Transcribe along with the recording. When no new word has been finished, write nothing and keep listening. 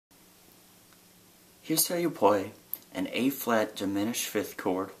Here's how you play an A flat diminished fifth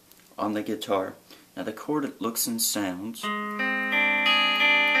chord on the guitar. Now the chord looks and sounds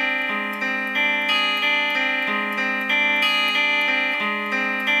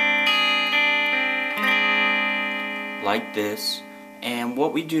like this. And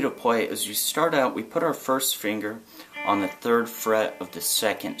what we do to play it is we start out, we put our first finger on the 3rd fret of the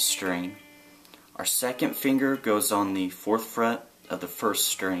 2nd string. Our 2nd finger goes on the 4th fret of the 1st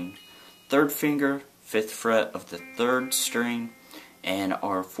string. 3rd finger, 5th fret of the 3rd string, and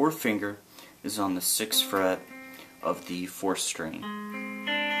our 4th finger is on the 6th fret of the 4th string.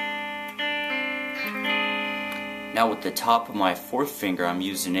 Now with the top of my 4th finger, I'm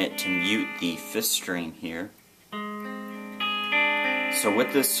using it to mute the 5th string here. So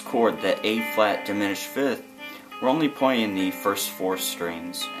with this chord, the A flat diminished fifth, we're only playing the first 4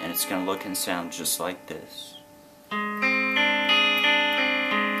 strings, and it's going to look and sound just like this.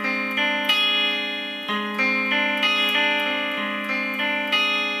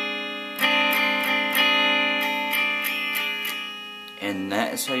 And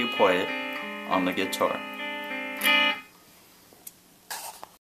that is how you play it on the guitar.